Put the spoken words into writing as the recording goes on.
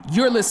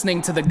You're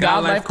listening to the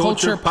God Life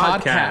Culture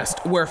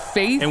Podcast, where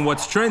faith and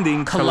what's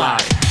trending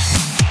collide.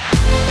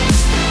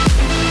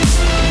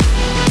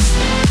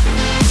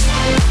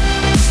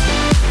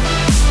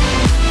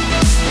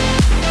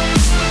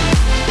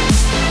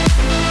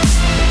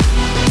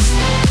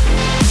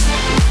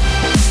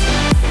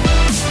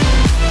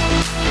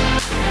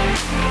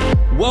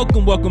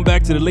 Welcome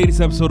back to the latest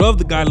episode of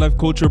the God Life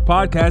Culture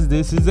Podcast.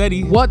 This is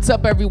Eddie. What's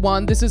up,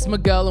 everyone? This is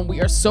Miguel, and we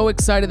are so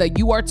excited that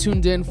you are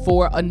tuned in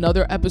for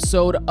another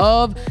episode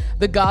of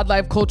the God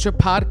Life Culture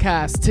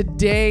Podcast.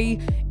 Today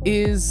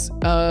is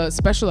a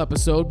special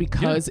episode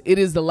because it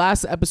is the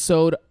last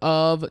episode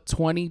of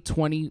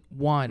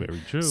 2021.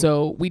 Very true.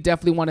 So we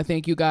definitely want to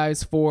thank you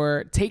guys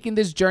for taking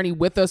this journey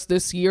with us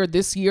this year.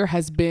 This year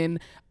has been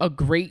a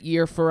great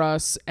year for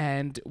us,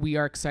 and we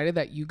are excited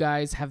that you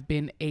guys have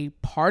been a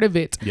part of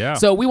it. Yeah.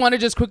 So we want to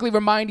just quickly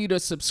remind you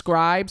to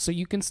subscribe so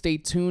you can stay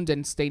tuned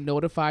and stay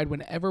notified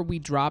whenever we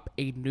drop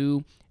a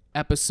new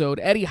episode.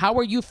 Eddie, how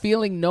are you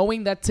feeling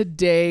knowing that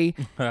today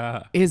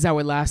is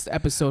our last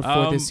episode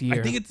for this year?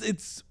 I think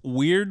it's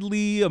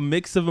weirdly a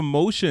mix of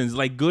emotions,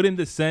 like good in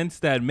the sense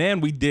that, man,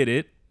 we did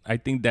it. I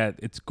think that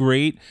it's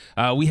great.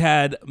 We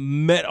had I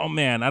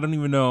don't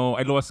even know.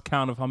 I lost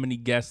count of how many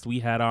guests we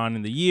had on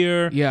in the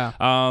year. Yeah.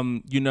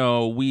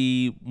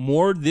 We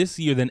more this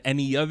year than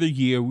any other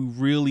year, we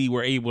really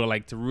were able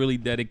to really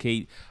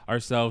dedicate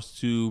ourselves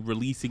to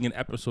releasing an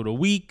episode a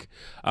week.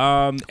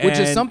 Which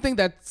is something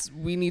that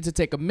we need to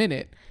take a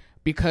minute,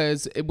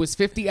 because it was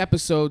 50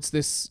 episodes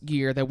this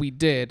year that we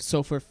did.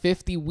 So for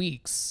 50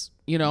 weeks,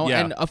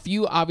 and a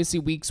few obviously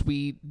weeks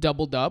we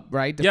doubled up,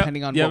 right?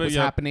 Depending on what was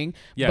happening.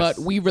 Yes. But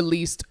we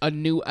released a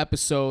new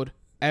episode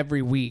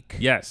every week.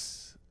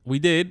 Yes, we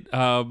did.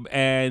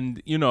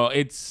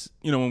 It's,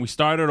 when we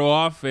started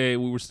off, we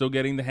were still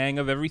getting the hang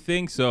of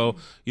everything. So,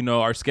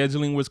 our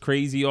scheduling was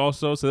crazy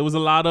also. So there was a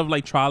lot of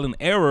trial and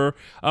error.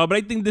 But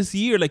I think this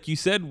year, like you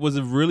said, was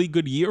a really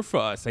good year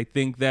for us. I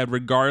think that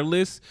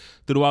regardless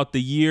throughout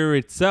the year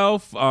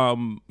itself,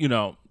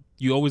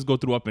 you always go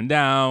through up and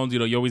downs,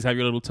 you always have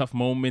your little tough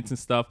moments and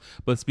stuff.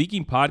 But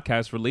speaking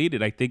podcast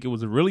related, I think it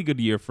was a really good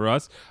year for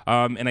us.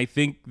 And I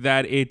think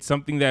that it's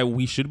something that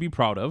we should be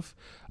proud of.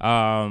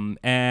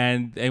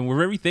 And we're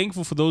very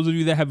thankful for those of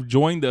you that have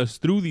joined us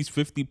through these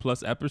 50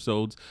 plus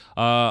episodes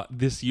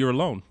this year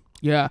alone.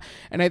 Yeah.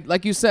 And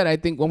like you said, I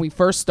think when we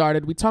first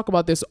started, we talk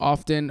about this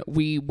often.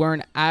 We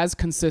weren't as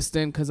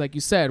consistent because, like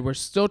you said, we're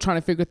still trying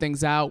to figure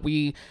things out.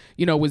 We,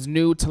 was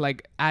new to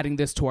adding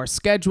this to our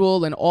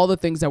schedule and all the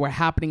things that were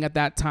happening at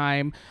that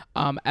time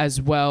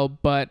as well.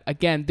 But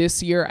again,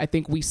 this year, I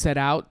think we set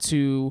out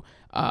to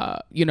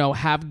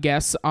have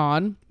guests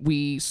on.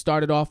 We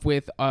started off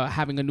with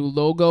having a new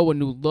logo, a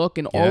new look,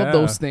 and all of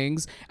those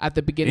things at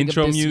the beginning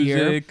Intro of this music.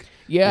 year.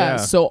 Yeah.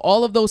 So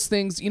all of those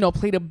things,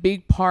 played a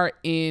big part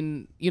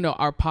in,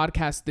 our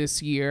podcast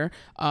this year.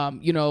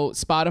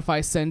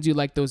 Spotify sends you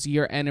those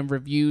year-end and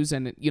reviews,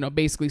 and,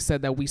 basically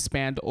said that we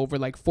spanned over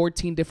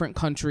 14 different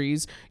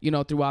countries,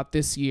 throughout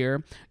this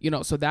year,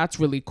 so that's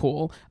really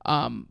cool.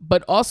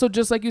 But also,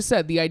 just like you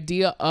said, the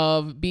idea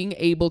of being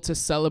able to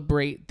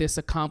celebrate this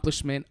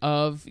accomplishment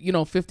of,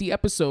 50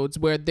 episodes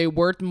where there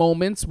were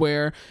moments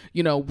where,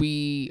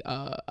 we,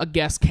 a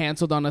guest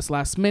canceled on us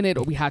last minute,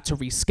 or we had to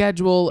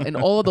reschedule, and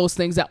all of those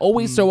things that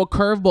always throw a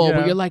curveball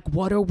where you're like,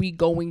 what are we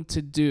going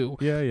to do?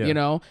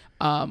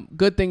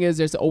 Good thing is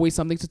there's always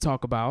something to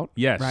talk about.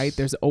 Yes. Right.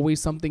 There's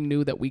always something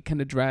new that we can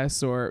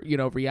address or,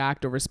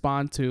 react or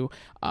respond to,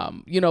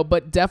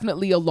 but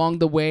definitely along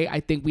the way, I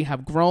think we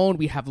have grown,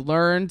 we have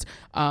learned,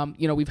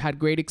 we've had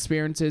great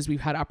experiences.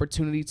 We've had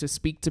opportunity to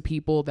speak to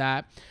people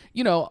that,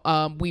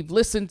 we've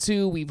listened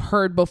to, we've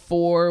heard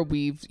before,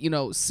 we've,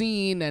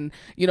 seen, and,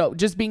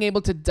 just being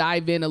able to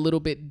dive in a little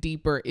bit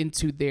deeper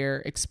into their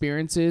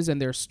experiences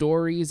and their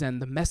stories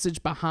and the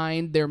message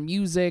behind their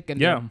music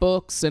and their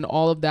books and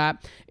all of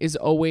that is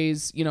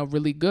always,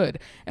 really good.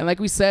 And like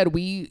we said,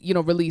 we,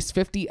 released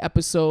 50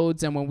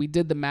 episodes. And when we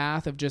did the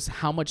math of just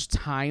how much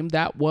time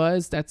that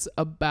was, that's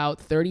about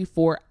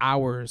 34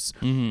 hours,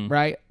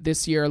 right?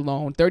 This year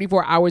alone,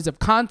 34 hours of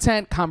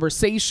content,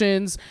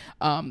 conversations,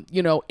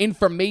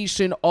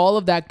 information, all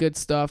of that good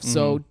stuff.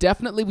 So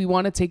definitely we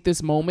want to take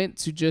this moment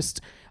to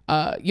just,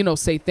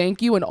 say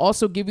thank you and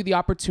also give you the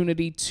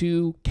opportunity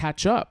to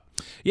catch up.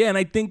 Yeah, and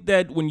I think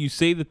that when you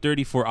say the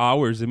 34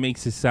 hours, it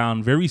makes it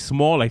sound very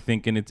small, I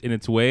think, in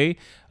its way,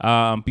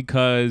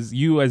 because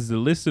you as the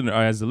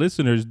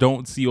listeners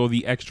don't see all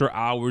the extra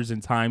hours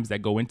and times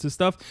that go into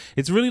stuff.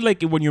 It's really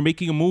like when you're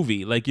making a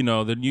movie,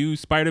 the new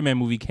Spider-Man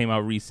movie came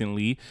out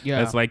recently.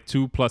 Yeah. That's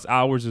 2+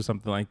 hours or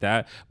something like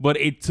that. But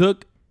it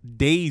took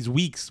days,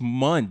 weeks,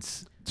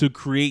 months to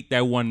create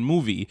that one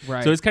movie.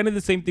 Right. So it's kind of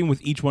the same thing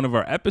with each one of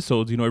our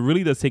episodes. You know, it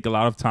really does take a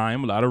lot of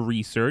time, a lot of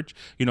research.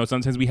 You know,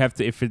 sometimes we have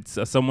to, if it's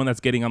someone that's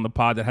getting on the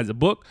pod that has a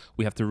book,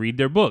 we have to read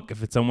their book.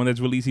 If it's someone that's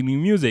releasing new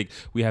music,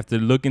 we have to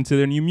look into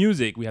their new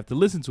music. We have to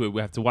listen to it.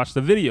 We have to watch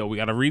the video. We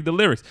got to read the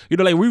lyrics. You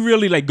know, like we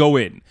really like go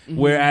in.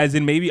 Whereas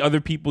in maybe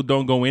other people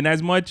don't go in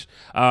as much,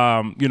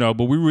 you know,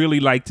 but we really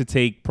like to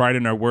take pride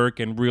in our work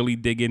and really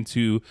dig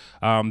into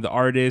the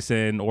artist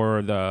and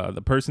or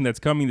the person that's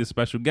coming, the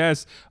special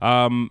guest,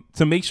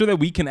 to make sure that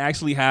we can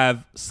actually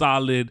have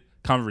solid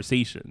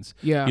conversations.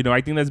 Yeah. You know,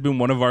 I think that's been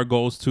one of our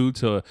goals too,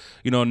 to,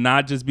 you know,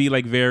 not just be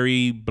like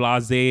very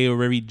blasé or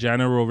very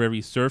general,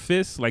 very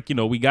surface. Like, you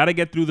know, we got to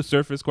get through the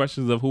surface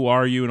questions of who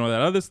are you and all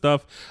that other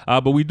stuff.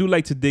 But we do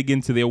like to dig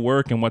into their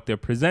work and what they're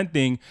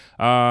presenting,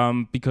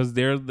 because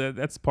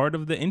that's part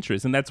of the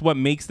interest. And that's what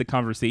makes the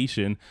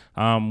conversation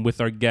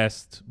with our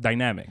guest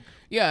dynamic.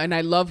 Yeah, and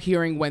I love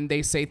hearing when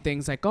they say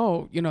things like,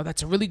 oh, you know,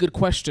 that's a really good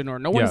question, or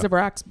no one's ever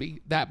asked me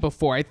that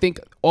before. I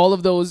think all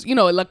of those, you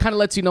know, it kind of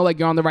lets you know like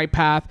you're on the right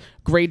path.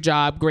 Great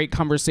job, great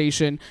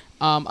conversation.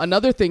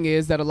 Another thing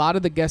is that a lot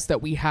of the guests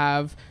that we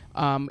have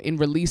in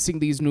releasing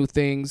these new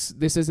things,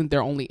 this isn't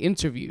their only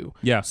interview.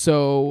 Yeah.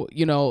 So,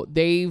 you know,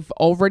 they've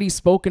already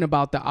spoken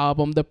about the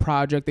album, the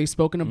project. They've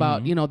spoken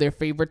about, you know, their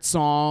favorite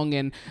song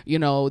and, you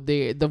know,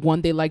 the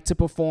one they like to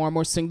perform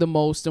or sing the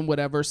most and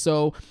whatever.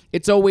 So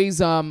it's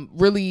always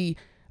really,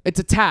 it's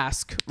a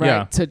task, right?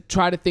 Yeah. To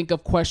try to think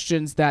of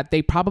questions that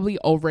they probably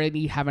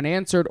already haven't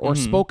answered or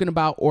spoken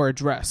about or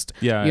addressed.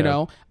 Yeah. You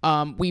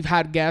know, we've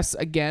had guests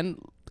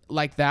again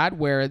like that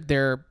where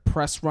their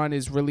press run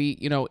is really,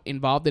 you know,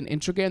 involved and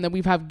intricate. And then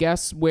we've had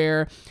guests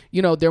where,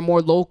 you know, they're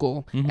more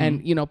local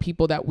and, you know,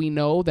 people that we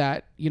know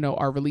that, you know,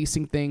 are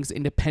releasing things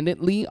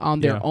independently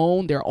on their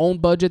own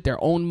budget,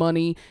 their own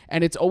money.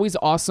 And it's always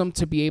awesome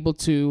to be able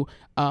to,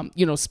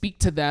 you know, speak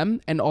to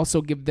them and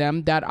also give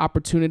them that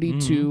opportunity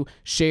to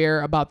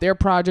share about their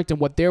project and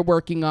what they're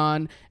working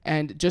on,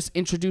 and just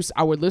introduce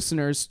our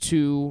listeners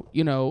to,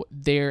 you know,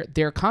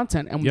 their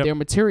content and their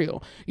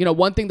material. You know,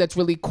 one thing that's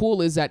really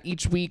cool is that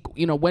each week,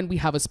 you know, when we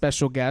have a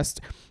special guest,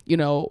 you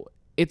know,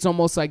 it's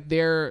almost like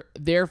their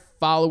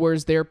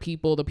followers, their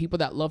people, the people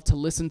that love to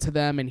listen to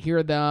them and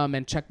hear them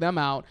and check them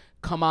out,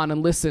 come on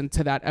and listen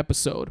to that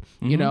episode,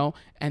 you know,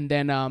 and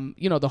then,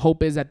 you know, the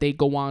hope is that they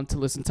go on to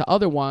listen to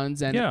other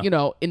ones. And, you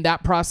know, in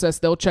that process,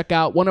 they'll check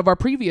out one of our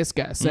previous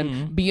guests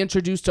and be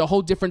introduced to a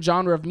whole different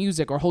genre of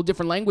music or a whole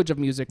different language of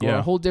music or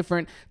a whole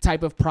different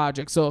type of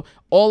project. So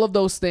all of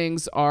those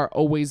things are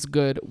always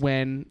good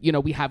when, you know,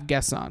 we have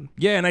guests on.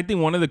 Yeah, and I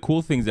think one of the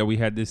cool things that we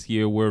had this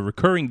year were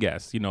recurring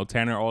guests. You know,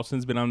 Tanner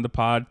Olson's been on the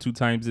pod 2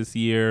 times this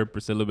year.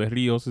 Priscilla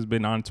Berrios has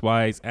been on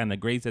twice. Anna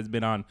Grace has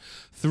been on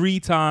 3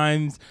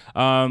 times.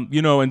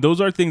 You know, and those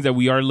are things that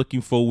we are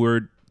looking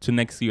forward to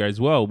next year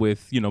as well,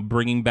 with, you know,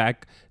 bringing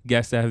back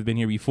guests that have been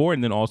here before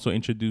and then also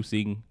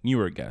introducing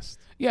newer guests.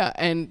 Yeah,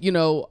 and, you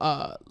know,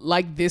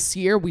 like this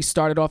year, we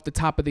started off the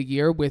top of the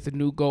year with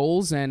new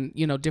goals and,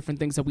 you know, different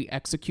things that we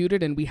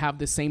executed, and we have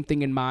the same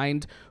thing in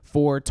mind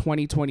for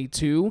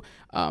 2022.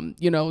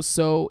 You know,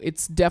 so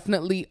it's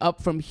definitely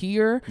up from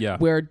here. Yeah.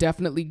 We're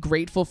definitely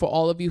grateful for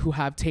all of you who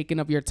have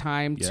taken of your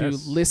time to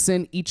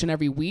listen each and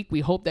every week. We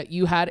hope that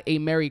you had a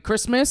Merry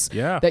Christmas,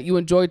 that you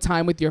enjoyed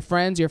time with your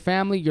friends, your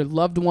family, your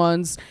loved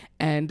ones,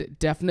 and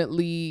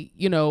definitely,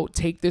 you know,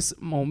 take this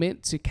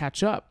moment to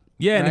catch up.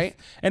 Yeah, right?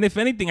 and if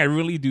anything, I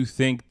really do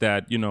think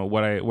that, you know,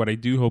 what I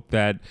do hope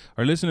that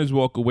our listeners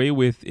walk away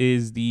with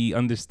is the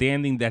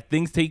understanding that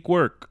things take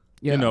work.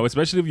 Yeah. You know,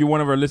 especially if you're one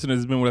of our listeners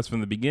who's been with us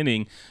from the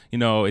beginning, you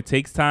know, it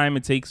takes time,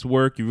 it takes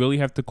work. You really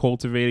have to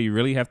cultivate it. You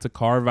really have to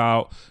carve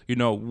out, you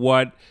know,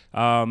 what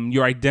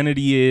your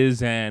identity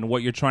is and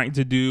what you're trying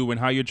to do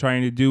and how you're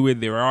trying to do it.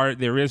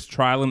 There is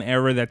trial and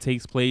error that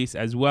takes place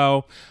as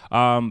well.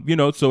 You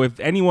know, so if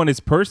anyone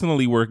is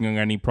personally working on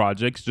any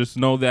projects, just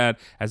know that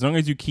as long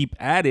as you keep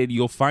at it,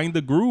 you'll find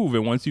the groove.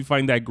 And once you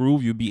find that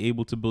groove, you'll be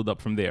able to build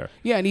up from there.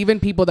 Yeah. And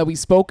even people that we've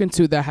spoken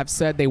to that have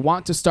said they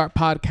want to start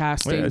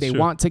podcasting, they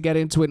want to get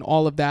into it and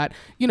all of that,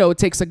 you know, it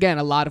takes, again,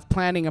 a lot of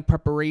planning and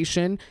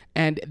preparation,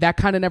 and that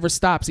kind of never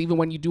stops, even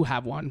when you do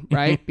have one,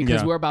 right?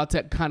 Because we're about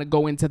to kind of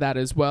go into that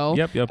as well.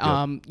 Yep.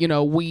 You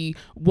know, we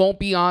won't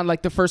be on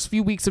like the first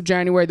few weeks of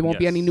January. There won't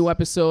be any new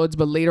episodes,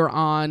 but later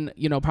on,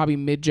 you know, probably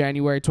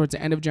mid-January, towards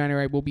the end of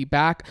January, we'll be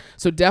back.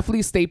 So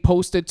definitely stay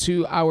posted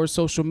to our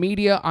social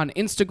media on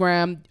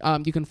Instagram.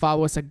 You can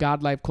follow us at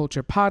God Life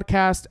Culture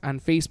Podcast on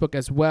Facebook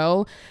as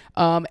well.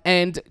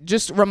 And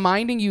just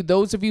reminding you,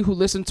 those of you who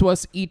listen to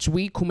us each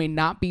week who may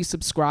not be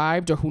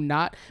subscribed or who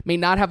may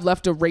not have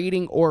left a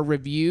rating or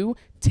review,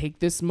 take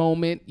this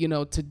moment, you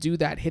know, to do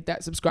that. Hit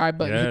that subscribe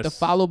button, hit the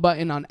follow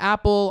button on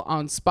Apple,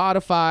 on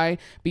Spotify.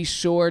 Be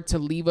sure to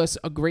leave us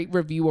a great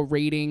review, a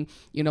rating.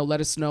 You know,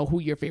 let us know who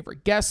your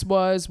favorite guest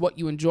was, what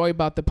you enjoy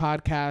about the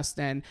podcast.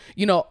 And,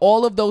 you know,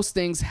 all of those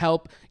things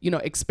help, you know,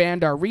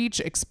 expand our reach,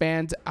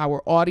 expand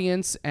our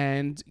audience.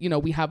 And, you know,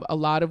 we have a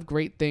lot of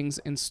great things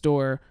in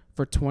store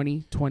for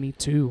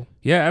 2022.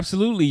 Yeah,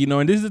 absolutely. You know,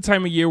 and this is the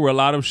time of year where a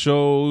lot of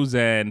shows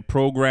and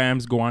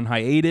programs go on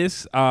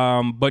hiatus.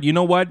 But you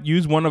know what?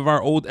 Use one of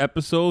our old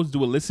episodes,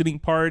 do a listening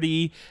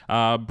party,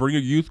 bring a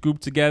youth group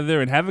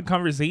together and have a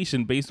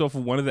conversation based off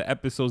of one of the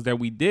episodes that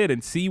we did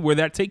and see where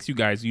that takes you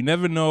guys. You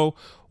never know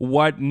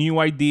what new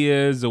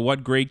ideas or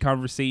what great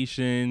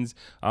conversations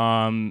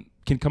can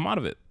come out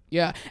of it.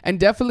 Yeah, and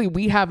definitely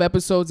we have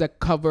episodes that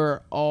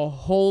cover a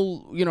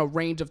whole,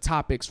 range of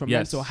topics from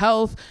mental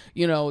health,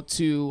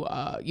 to,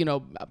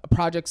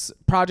 projects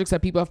that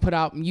people have put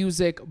out,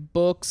 music,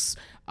 books.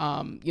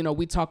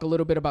 We talk a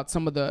little bit about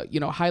some of the,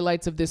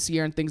 highlights of this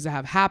year and things that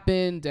have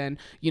happened and,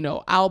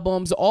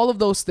 albums, all of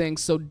those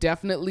things. So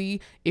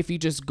definitely, if you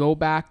just go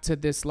back to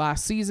this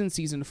last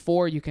season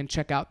 4, you can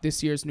check out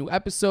this year's new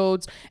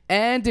episodes.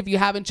 And if you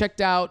haven't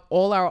checked out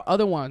all our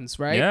other ones,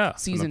 right? Yeah.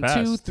 Season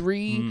 2,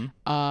 3,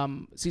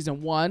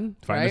 season 1.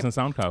 Find us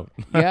on SoundCloud.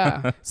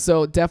 Yeah.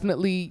 So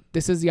definitely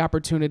this is the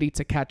opportunity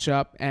to catch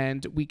up,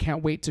 and we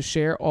can't wait to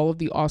share all of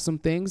the awesome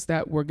things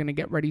that we're going to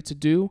get ready to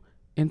do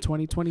in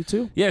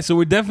 2022. Yeah, so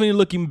we're definitely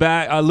looking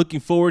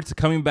forward to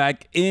coming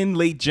back in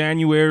late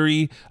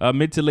January,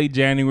 mid to late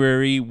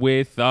January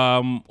with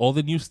all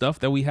the new stuff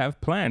that we have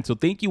planned. So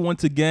thank you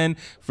once again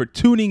for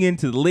tuning in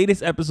to the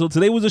latest episode.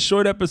 Today was a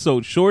short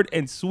episode, short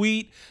and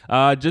sweet,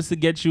 just to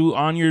get you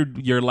on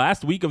your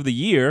last week of the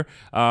year.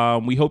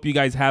 We hope you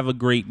guys have a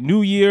great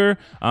new year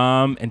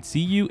and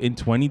see you in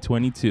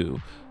 2022.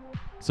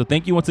 So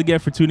thank you once again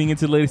for tuning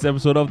into the latest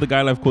episode of the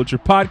God Life Culture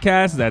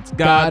Podcast. That's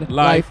God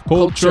Life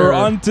Culture.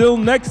 Until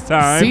next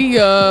time. See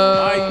ya.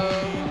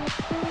 Bye.